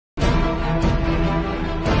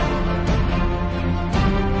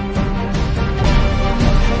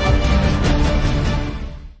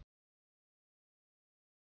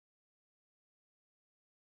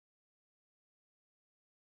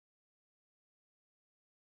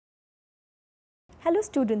Hello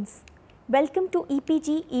students, welcome to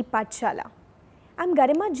EPG E-Pathshala. I am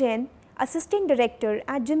Garima Jain, Assistant Director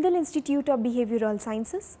at Jindal Institute of Behavioral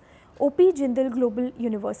Sciences, OP Jindal Global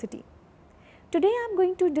University. Today I am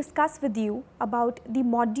going to discuss with you about the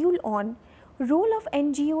module on role of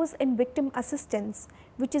NGOs in victim assistance,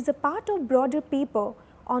 which is a part of broader paper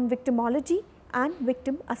on victimology and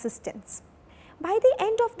victim assistance. By the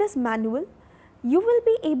end of this manual, you will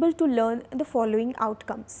be able to learn the following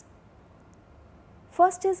outcomes.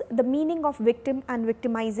 First is the meaning of victim and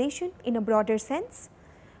victimization in a broader sense,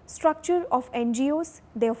 structure of NGOs,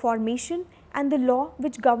 their formation and the law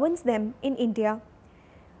which governs them in India,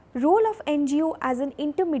 role of NGO as an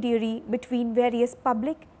intermediary between various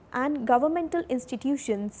public and governmental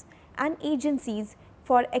institutions and agencies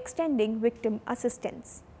for extending victim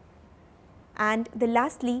assistance, and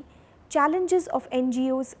lastly, challenges of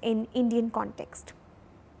NGOs in Indian context.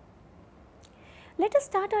 Let us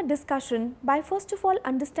start our discussion by first of all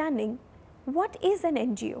understanding what is an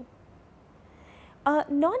NGO. A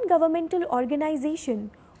non-governmental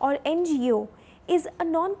organization or NGO is a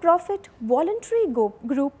non-profit voluntary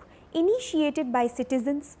group initiated by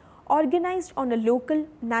citizens, organized on a local,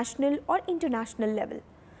 national or international level.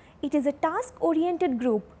 It is a task-oriented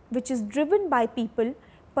group which is driven by people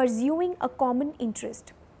pursuing a common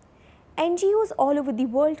interest. NGOs all over the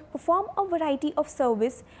world perform a variety of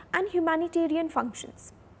service and humanitarian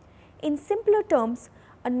functions. In simpler terms,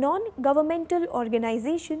 a non-governmental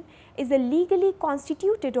organization is a legally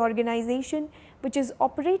constituted organization which is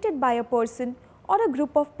operated by a person or a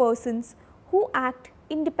group of persons who act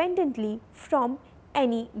independently from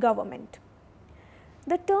any government.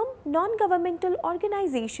 The term non-governmental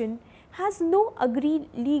organization has no agreed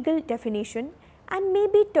legal definition and may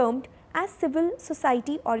be termed as civil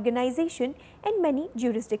society organization in many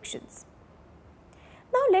jurisdictions.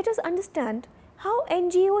 Now let us understand how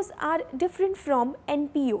NGOs are different from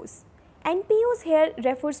NPOs. NPOs here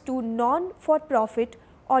refers to non-for-profit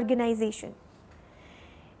organization.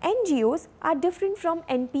 NGOs are different from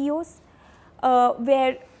NPOs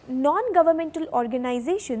where non-governmental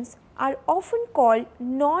organizations are often called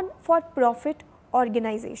non-for-profit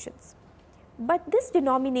organizations. But this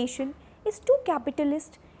denomination is too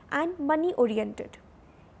capitalist and money oriented.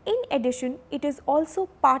 In addition, it is also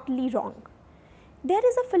partly wrong. There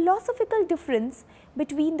is a philosophical difference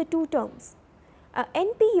between the two terms. A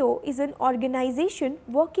NPO is an organization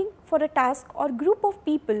working for a task or group of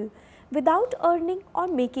people without earning or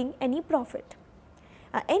making any profit.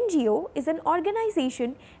 A NGO is an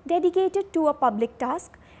organization dedicated to a public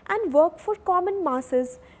task and work for common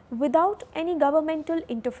masses without any governmental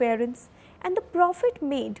interference, and the profit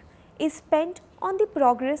made is spent on the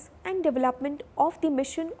progress and development of the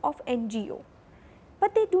mission of NGO,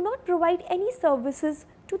 but they do not provide any services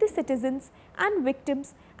to the citizens and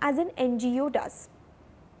victims as an NGO does.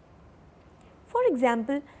 For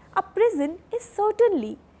example, a prison is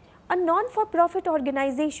certainly a non-for-profit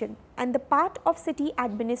organization and the part of city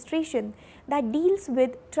administration that deals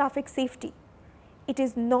with traffic safety. It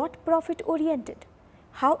is not profit oriented.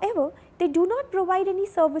 However, they do not provide any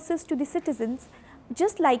services to the citizens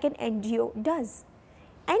just like an NGO does.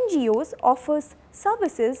 NGOs offers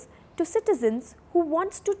services to citizens who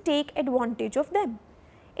wants to take advantage of them.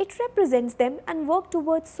 It represents them and work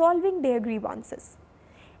towards solving their grievances.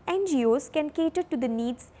 NGOs can cater to the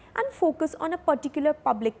needs and focus on a particular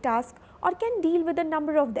public task or can deal with a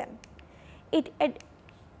number of them. It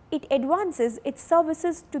advances its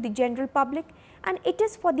services to the general public, and it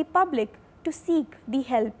is for the public to seek the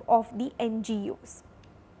help of the NGOs.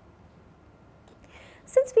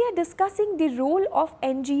 Since we are discussing the role of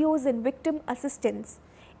NGOs in victim assistance,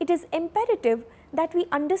 it is imperative that we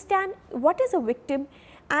understand what is a victim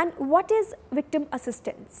and what is victim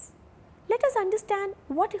assistance. Let us understand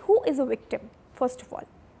who is a victim first of all.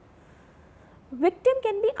 Victim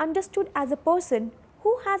can be understood as a person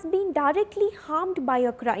who has been directly harmed by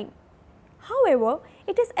a crime. However,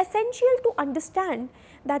 it is essential to understand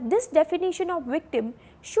that this definition of victim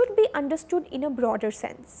should be understood in a broader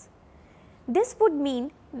sense. This would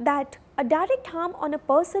mean that a direct harm on a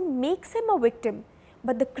person makes him a victim,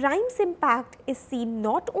 but the crime's impact is seen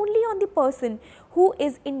not only on the person who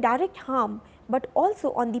is in direct harm, but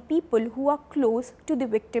also on the people who are close to the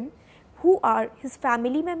victim, who are his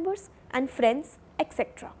family members and friends,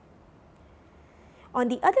 etc. On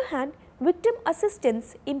the other hand, victim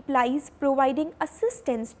assistance implies providing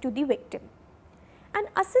assistance to the victim, an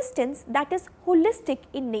assistance that is holistic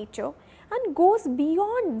in nature and goes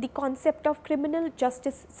beyond the concept of criminal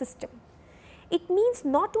justice system. It means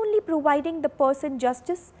not only providing the person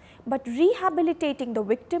justice, but rehabilitating the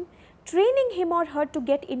victim, training him or her to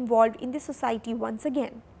get involved in the society once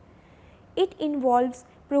again. It involves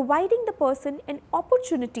providing the person an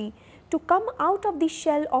opportunity to come out of the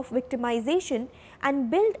shell of victimization and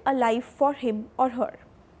build a life for him or her.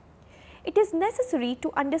 It is necessary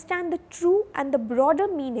to understand the true and the broader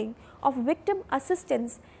meaning of victim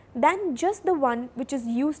assistance than just the one which is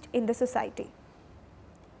used in the society.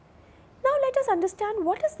 Now let us understand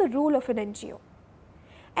what is the role of an NGO.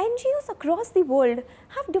 NGOs across the world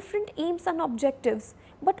have different aims and objectives,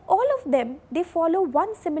 but all of them they follow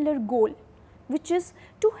one similar goal, which is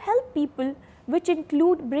to help people, which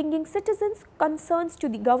include bringing citizens' concerns to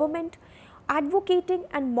the government, advocating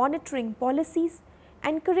and monitoring policies,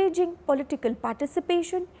 encouraging political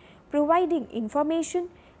participation, providing information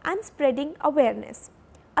and spreading awareness,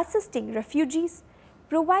 assisting refugees,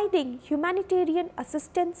 providing humanitarian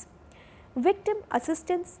assistance, victim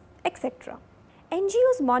assistance, etc.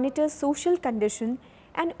 NGOs monitor social condition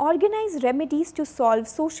and organize remedies to solve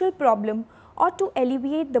social problem or to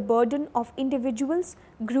alleviate the burden of individuals,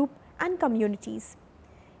 group and communities.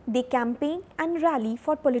 They campaign and rally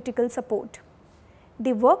for political support.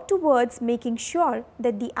 They work towards making sure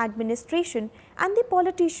that the administration and the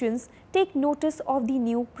politicians take notice of the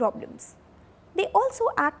new problems. They also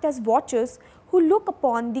act as watchers who look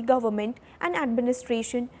upon the government and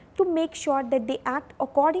administration to make sure that they act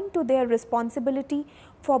according to their responsibility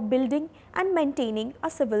for building and maintaining a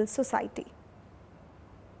civil society.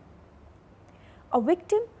 A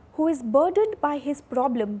victim who is burdened by his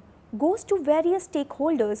problem goes to various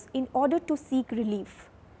stakeholders in order to seek relief.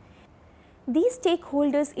 These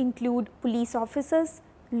stakeholders include police officers,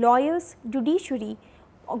 lawyers, judiciary,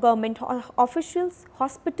 government officials,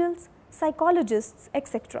 hospitals, psychologists,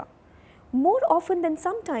 etc. More often than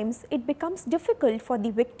sometimes, it becomes difficult for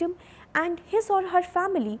the victim and his or her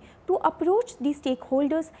family to approach the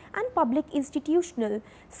stakeholders and public institutions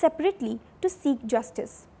separately to seek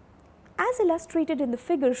justice. As illustrated in the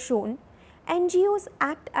figure shown, NGOs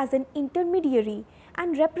act as an intermediary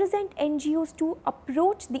and represent NGOs to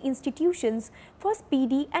approach the institutions for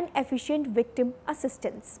speedy and efficient victim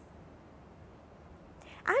assistance.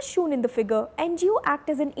 As shown in the figure, NGO act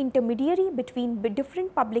as an intermediary between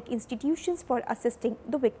different public institutions for assisting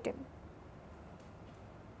the victim.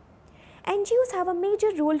 NGOs have a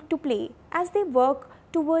major role to play as they work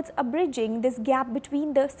towards bridging this gap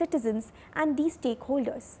between the citizens and these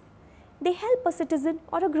stakeholders. They help a citizen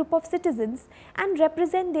or a group of citizens and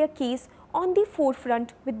represent their case on the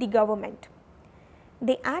forefront with the government.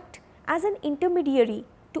 They act as an intermediary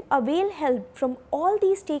to avail help from all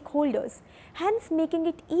these stakeholders, hence making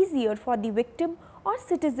it easier for the victim or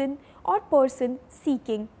citizen or person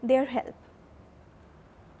seeking their help.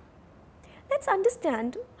 Let's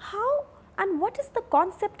understand how and what is the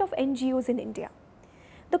concept of NGOs in India.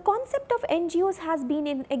 The concept of NGOs has been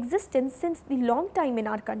in existence since the long time in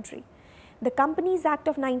our country. The Companies Act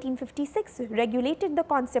of 1956 regulated the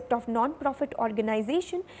concept of non-profit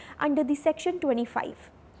organization under the Section 25.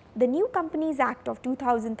 The new Companies Act of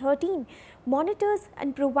 2013 monitors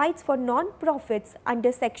and provides for non-profits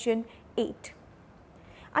under Section 8.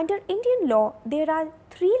 Under Indian law, there are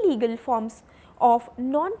three legal forms of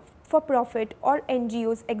non-for-profit or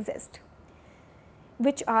NGOs exist,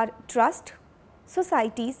 which are trust,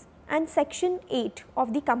 societies and Section 8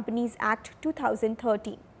 of the Companies Act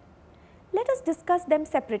 2013. Let us discuss them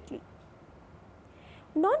separately.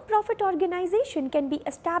 Non-profit organization can be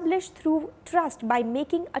established through trust by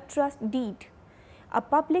making a trust deed. A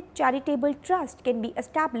public charitable trust can be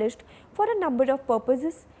established for a number of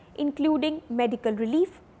purposes, including medical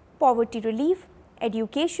relief, poverty relief,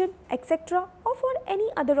 education, etc., or for any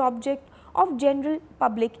other object of general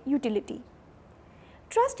public utility.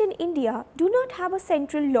 Trusts in India do not have a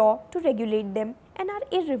central law to regulate them and are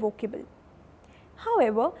irrevocable.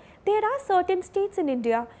 However, there are certain states in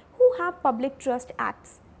India who have public trust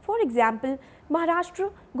acts, for example,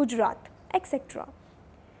 Maharashtra, Gujarat, etc.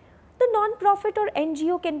 The non-profit or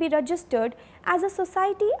NGO can be registered as a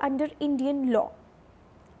society under Indian law.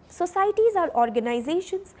 Societies are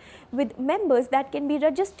organizations with members that can be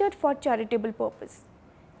registered for charitable purpose.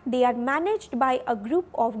 They are managed by a group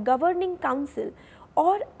of governing council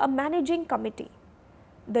or a managing committee.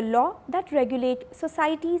 The law that regulates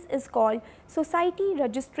societies is called Society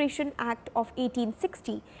Registration Act of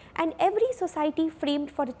 1860, and every society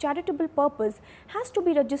framed for a charitable purpose has to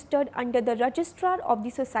be registered under the Registrar of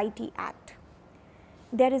the Society Act.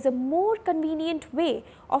 There is a more convenient way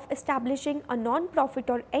of establishing a non-profit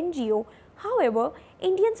or NGO. However,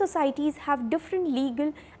 Indian societies have different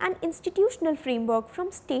legal and institutional framework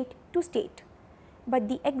from state to state. But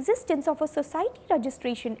the existence of a Society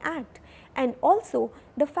Registration Act and also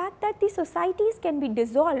the fact that the societies can be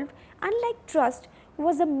dissolved unlike trust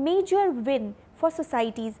was a major win for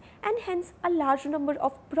societies, and hence a large number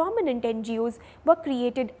of prominent NGOs were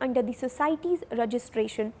created under the Societies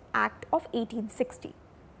Registration Act of 1860.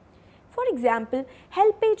 For example,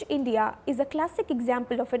 Helpage India is a classic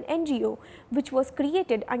example of an NGO which was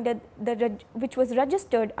created under which was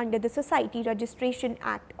registered under the Society Registration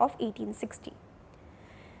Act of 1860.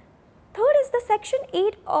 Third is the Section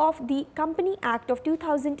 8 of the Company Act of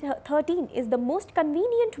 2013 is the most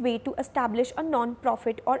convenient way to establish a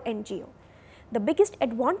non-profit or NGO. The biggest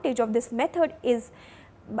advantage of this method is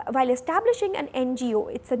while establishing an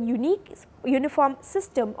NGO, it is a uniform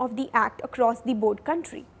system of the Act across the board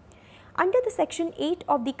country. Under the Section 8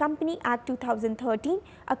 of the Company Act 2013,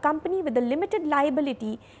 a company with a limited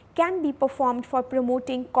liability can be performed for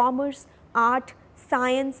promoting commerce, art,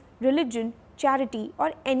 science, religion, charity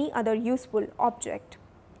or any other useful object,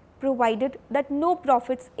 provided that no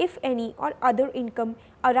profits, if any, or other income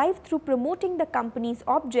arrive through promoting the company's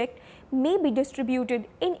object may be distributed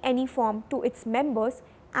in any form to its members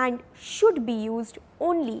and should be used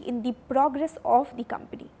only in the progress of the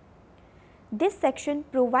company. This section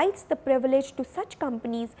provides the privilege to such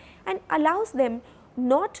companies and allows them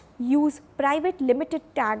not use private limited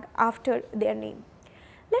tag after their name.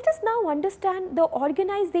 Let us now understand the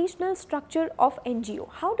organizational structure of NGO.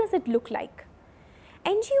 How does it look like?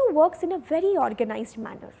 NGO works in a very organized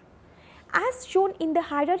manner. As shown in the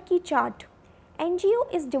hierarchy chart,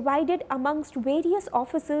 NGO is divided amongst various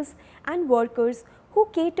officers and workers who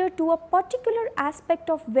cater to a particular aspect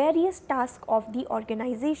of various tasks of the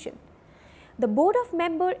organization. The board of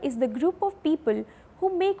members is the group of people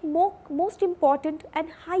who make most important and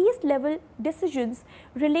highest level decisions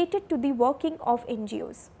related to the working of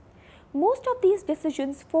NGOs. Most of these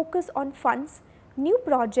decisions focus on funds, new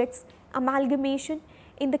projects, amalgamation,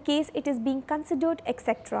 in the case it is being considered,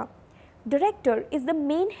 etc. Director is the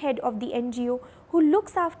main head of the NGO who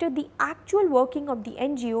looks after the actual working of the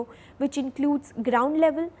NGO, which includes ground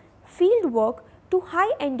level, field work to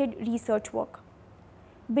high-ended research work.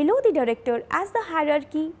 Below the director, as the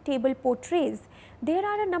hierarchy table portrays, there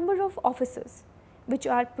are a number of officers which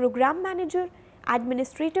are program manager,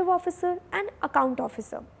 administrative officer and account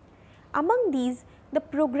officer. Among these, the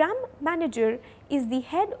program manager is the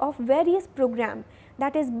head of various program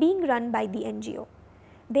that is being run by the NGO.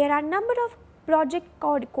 There are number of project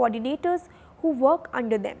coordinators who work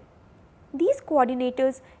under them. These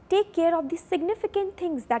coordinators take care of the significant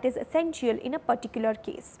things that is essential in a particular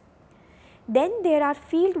case. Then there are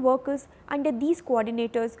field workers under these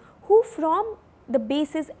coordinators who form the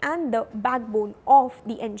basis and the backbone of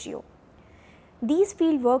the NGO. These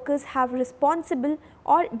field workers have responsible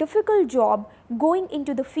or difficult job going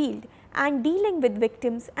into the field and dealing with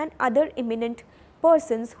victims and other imminent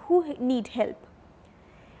persons who need help.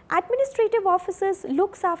 Administrative officers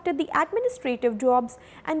looks after the administrative jobs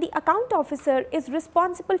and the account officer is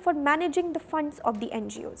responsible for managing the funds of the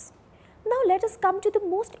NGOs. Now let us come to the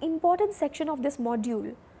most important section of this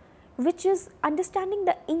module, which is understanding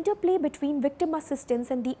the interplay between victim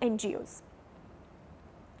assistance and the NGOs.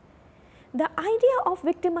 The idea of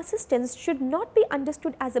victim assistance should not be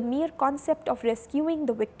understood as a mere concept of rescuing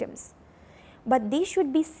the victims, but they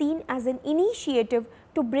should be seen as an initiative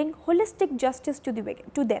to bring holistic justice to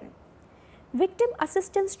them. Victim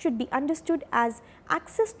assistance should be understood as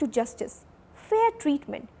access to justice, fair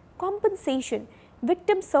treatment, compensation,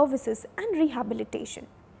 victim services and rehabilitation.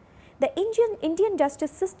 The Indian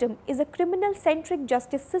justice system is a criminal-centric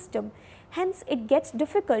justice system, hence it gets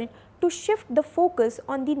difficult to shift the focus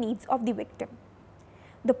on the needs of the victim.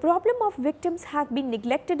 The problem of victims have been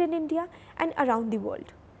neglected in India and around the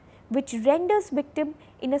world, which renders victim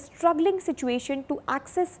in a struggling situation to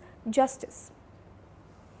access justice.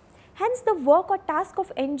 Hence, the work or task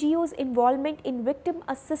of NGOs' involvement in victim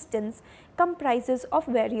assistance comprises of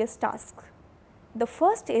various tasks. The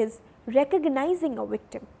first is recognizing a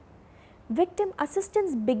victim. Victim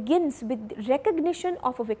assistance begins with recognition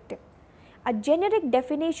of a victim. A generic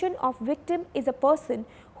definition of victim is a person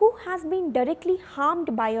who has been directly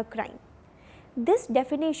harmed by a crime. This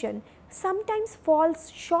definition sometimes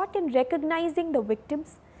falls short in recognizing the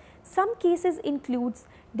victims. Some cases includes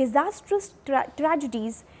disastrous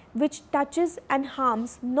tragedies which touches and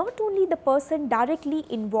harms not only the person directly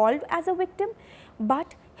involved as a victim,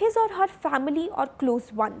 but his or her family or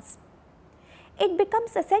close ones. It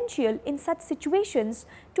becomes essential in such situations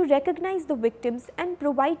to recognize the victims and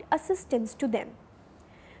provide assistance to them.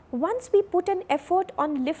 Once we put an effort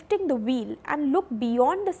on lifting the veil and look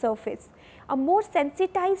beyond the surface, a more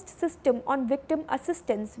sensitized system on victim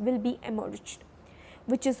assistance will be emerged,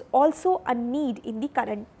 which is also a need in the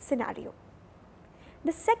current scenario.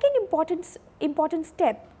 The second important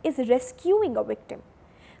step is rescuing a victim.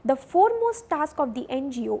 The foremost task of the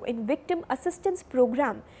NGO in victim assistance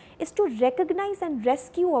program is to recognize and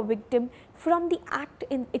rescue a victim from the act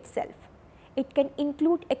in itself. It can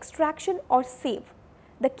include extraction or save.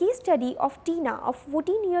 The case study of Tina, a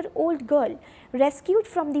 14-year-old girl rescued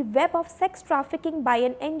from the web of sex trafficking by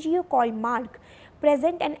an NGO called MARC,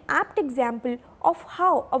 present an apt example of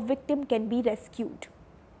how a victim can be rescued.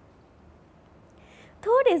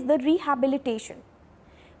 Third is the rehabilitation.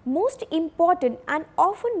 Most important and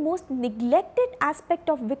often most neglected aspect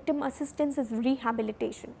of victim assistance is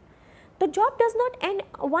rehabilitation. The job does not end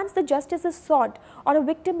once the justice is sought or a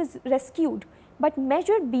victim is rescued, but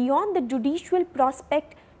measured beyond the judicial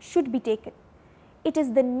prospect should be taken. It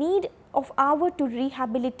is the need of hour to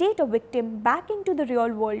rehabilitate a victim back into the real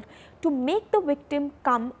world, to make the victim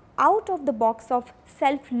come out of the box of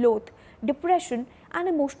self-loath, depression and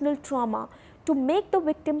emotional trauma, to make the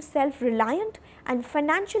victim self-reliant and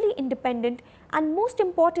financially independent, and most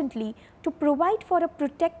importantly, to provide for a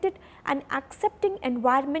protected and accepting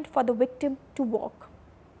environment for the victim to work.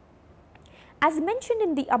 As mentioned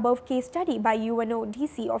in the above case study by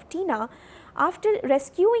UNODC of Tina, after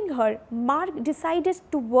rescuing her, MARC decided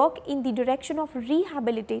to work in the direction of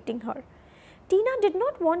rehabilitating her. Tina did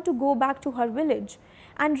not want to go back to her village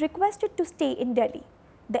and requested to stay in Delhi.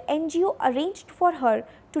 The NGO arranged for her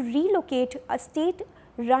to relocate a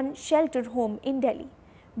state-run shelter home in Delhi,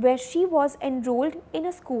 where she was enrolled in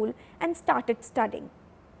a school and started studying.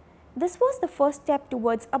 This was the first step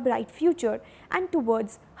towards a bright future and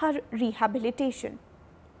towards her rehabilitation.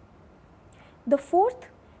 The fourth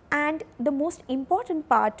and the most important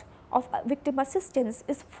part of victim assistance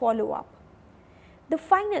is follow-up. The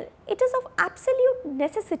final, it is of absolute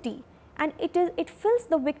necessity, and it fills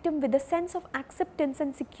the victim with a sense of acceptance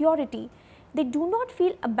and security. They do not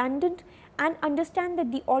feel abandoned and understand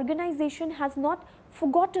that the organization has not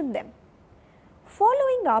forgotten them.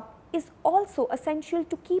 Following up is also essential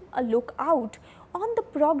to keep a lookout on the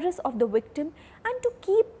progress of the victim and to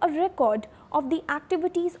keep a record of the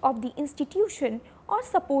activities of the institution or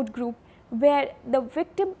support group where the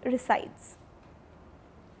victim resides.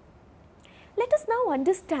 Let us now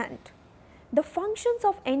understand the functions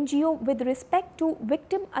of NGO with respect to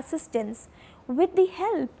victim assistance with the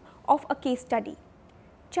help of a case study.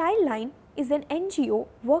 Childline is an NGO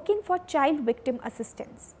working for child victim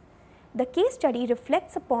assistance. The case study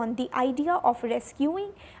reflects upon the idea of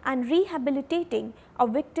rescuing and rehabilitating a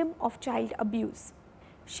victim of child abuse.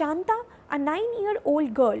 Shanta, a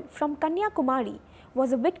 9-year-old girl from Kanyakumari,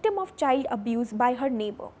 was a victim of child abuse by her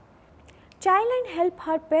neighbor. Childline helped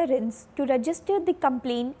her parents to register the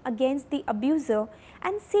complaint against the abuser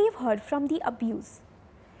and save her from the abuse.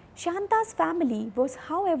 Shanta's family was,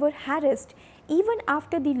 however, harassed even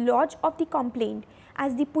after the lodge of the complaint,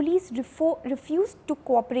 as the police refused to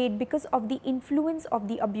cooperate because of the influence of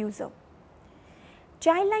the abuser.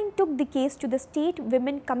 Childline took the case to the State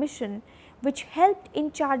Women Commission, which helped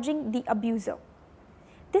in charging the abuser.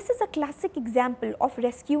 This is a classic example of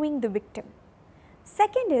rescuing the victim.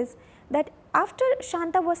 Second is that after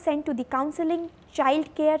Shanta was sent to the counseling,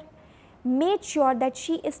 child care made sure that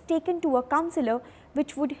she is taken to a counselor,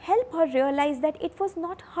 which would help her realize that it was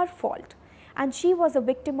not her fault and she was a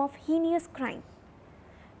victim of heinous crime.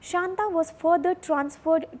 Shanta was further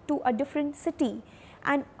transferred to a different city,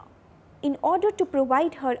 and in order to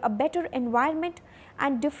provide her a better environment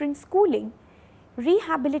and different schooling,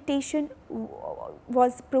 rehabilitation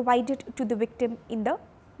was provided to the victim in the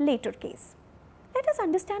later case. Let us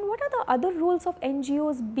understand what are the other roles of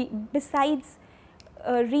NGOs besides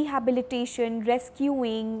rehabilitation,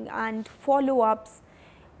 rescuing and follow-ups.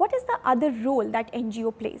 What is the other role that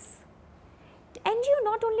NGO plays? NGO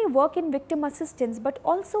not only work in victim assistance but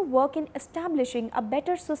also work in establishing a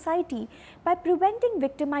better society by preventing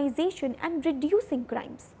victimization and reducing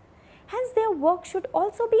crimes. Hence, their work should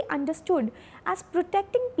also be understood as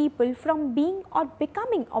protecting people from being or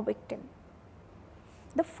becoming a victim.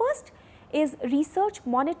 The first is research,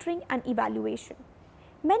 monitoring and evaluation.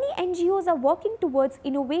 Many NGOs are working towards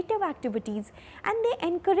innovative activities, and they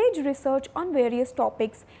encourage research on various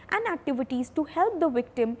topics and activities to help the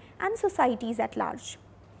victim and societies at large.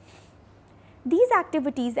 These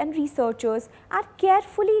activities and researchers are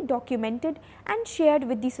carefully documented and shared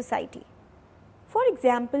with the society. For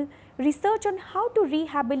example, research on how to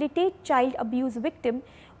rehabilitate child abuse victims,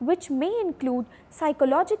 which may include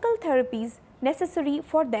psychological therapies necessary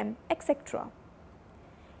for them, etc.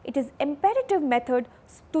 It is imperative method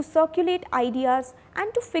to circulate ideas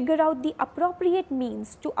and to figure out the appropriate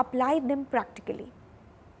means to apply them practically.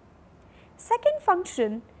 Second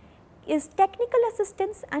function is technical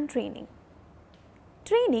assistance and training.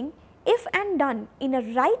 Training, if and done in a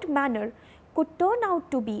right manner, could turn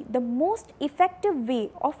out to be the most effective way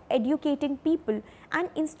of educating people and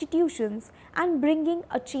institutions and bringing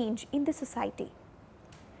a change in the society.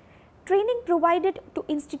 Training provided to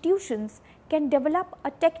institutions can develop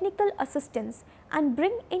a technical assistance and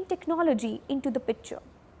bring in technology into the picture.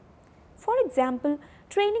 For example,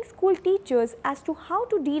 training school teachers as to how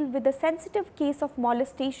to deal with a sensitive case of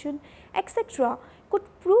molestation, etc. could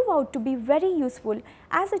prove out to be very useful,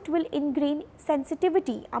 as it will ingrain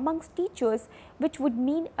sensitivity amongst teachers, which would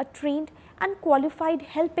mean a trained and qualified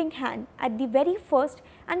helping hand at the very first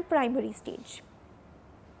and primary stage.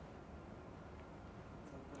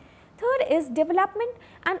 Third is development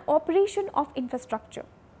and operation of infrastructure.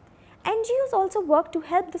 NGOs also work to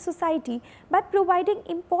help the society by providing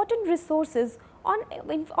important resources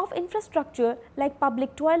of infrastructure like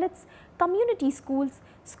public toilets, community schools,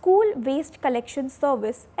 school waste collection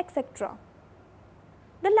service, etc.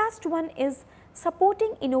 The last one is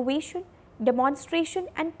supporting innovation, demonstration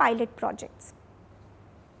and pilot projects.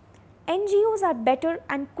 NGOs are better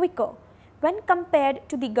and quicker when compared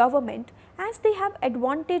to the government, as they have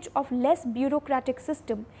advantage of less bureaucratic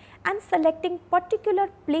system and selecting particular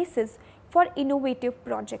places for innovative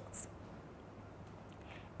projects.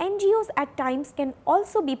 NGOs at times can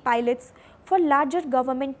also be pilots for larger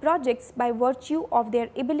government projects by virtue of their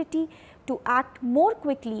ability to act more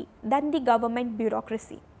quickly than the government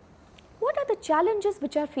bureaucracy. What are the challenges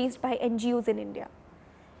which are faced by NGOs in India?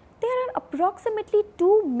 There are approximately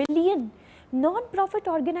 2 million non-profit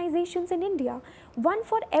organizations in India, one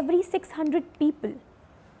for every 600 people.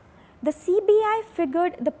 The CBI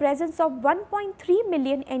figured the presence of 1.3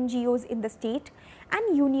 million NGOs in the state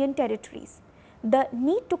and union territories. The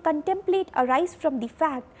need to contemplate arises from the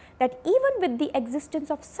fact that even with the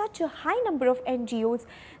existence of such a high number of NGOs,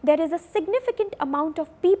 there is a significant amount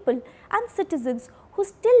of people and citizens who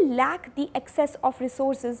still lack the excess of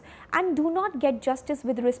resources and do not get justice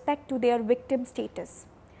with respect to their victim status.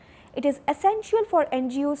 It is essential for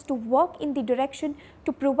NGOs to work in the direction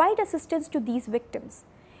to provide assistance to these victims.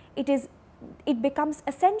 It becomes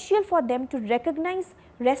essential for them to recognize,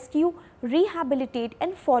 rescue, rehabilitate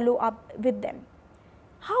and follow up with them.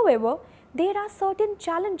 However, there are certain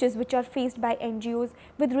challenges which are faced by NGOs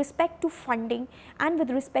with respect to funding and with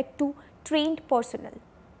respect to trained personnel.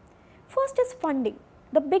 First is funding.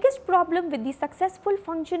 The biggest problem with the successful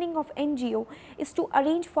functioning of NGO is to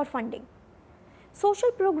arrange for funding.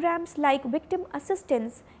 Social programs like victim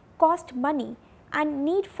assistance cost money and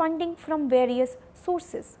need funding from various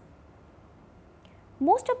sources.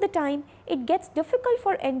 Most of the time, it gets difficult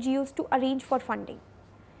for NGOs to arrange for funding.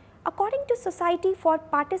 According to Society for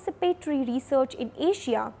Participatory Research in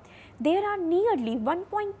Asia, there are nearly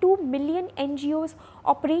 1.2 million NGOs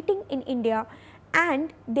operating in India,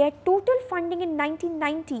 and their total funding in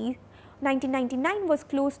 1999 was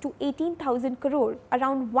close to 18,000 crore,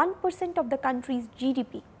 around 1% of the country's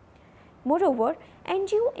GDP. Moreover,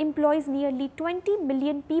 NGO employs nearly 20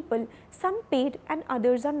 million people, some paid and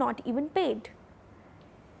others are not even paid.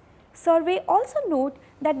 Survey also note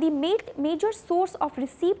that the major source of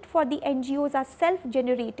receipt for the NGOs are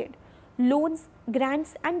self-generated, loans,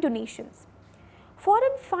 grants and donations.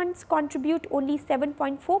 Foreign funds contribute only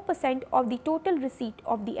 7.4% of the total receipt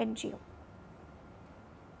of the NGO.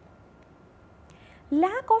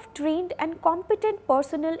 Lack of trained and competent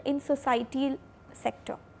personnel in societal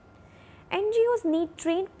sector. NGOs need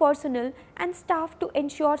trained personnel and staff to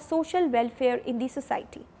ensure social welfare in the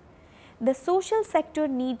society. The social sector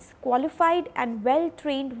needs qualified and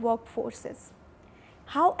well-trained workforces.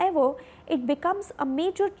 However, it becomes a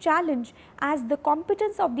major challenge as the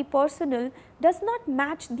competence of the personnel does not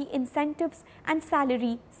match the incentives and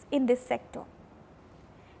salaries in this sector.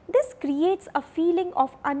 This creates a feeling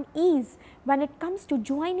of unease when it comes to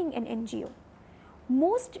joining an NGO.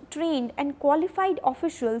 Most trained and qualified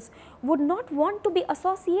officials would not want to be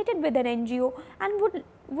associated with an NGO and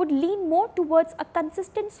would lean more towards a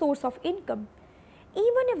consistent source of income.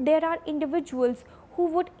 Even if there are individuals who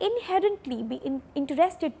would inherently be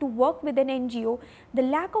interested to work with an NGO, the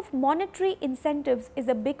lack of monetary incentives is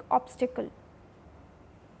a big obstacle.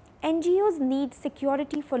 NGOs need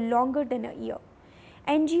security for longer than a year.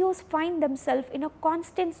 NGOs find themselves in a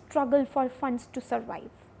constant struggle for funds to survive.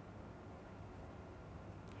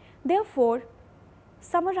 Therefore,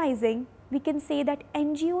 summarizing, we can say that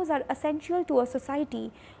NGOs are essential to a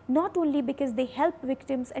society not only because they help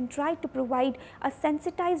victims and try to provide a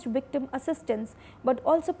sensitized victim assistance, but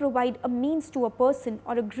also provide a means to a person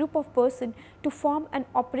or a group of persons to form and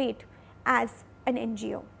operate as an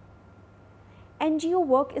NGO. NGO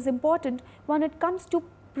work is important when it comes to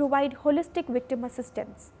provide holistic victim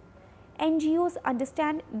assistance. NGOs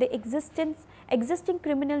understand the existing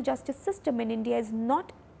criminal justice system in India is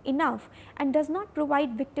not enough and does not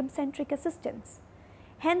provide victim-centric assistance.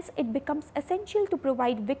 Hence, it becomes essential to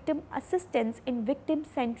provide victim assistance in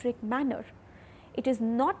victim-centric manner. It is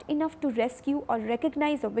not enough to rescue or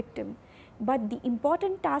recognize a victim, but the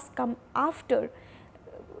important tasks come after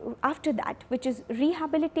that, which is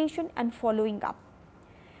rehabilitation and following up.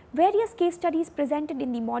 Various case studies presented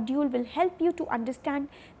in the module will help you to understand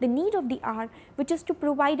the need of the hour, which is to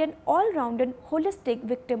provide an all-rounded holistic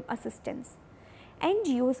victim assistance.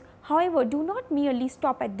 NGOs, however, do not merely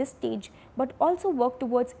stop at this stage, but also work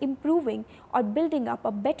towards improving or building up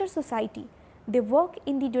a better society. They work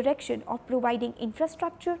in the direction of providing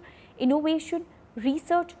infrastructure, innovation,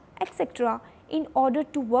 research, etc. in order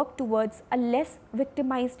to work towards a less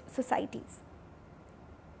victimized societies.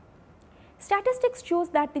 Statistics shows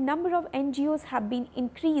that the number of NGOs have been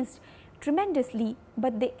increased tremendously,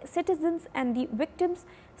 but the citizens and the victims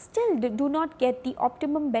still do not get the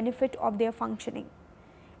optimum benefit of their functioning.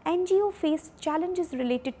 NGOs face challenges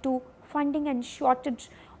related to funding and shortage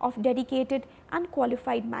of dedicated and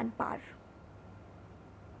qualified manpower.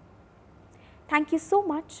 Thank you so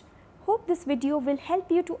much. Hope this video will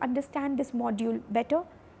help you to understand this module better.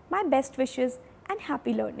 My best wishes and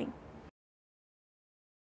happy learning.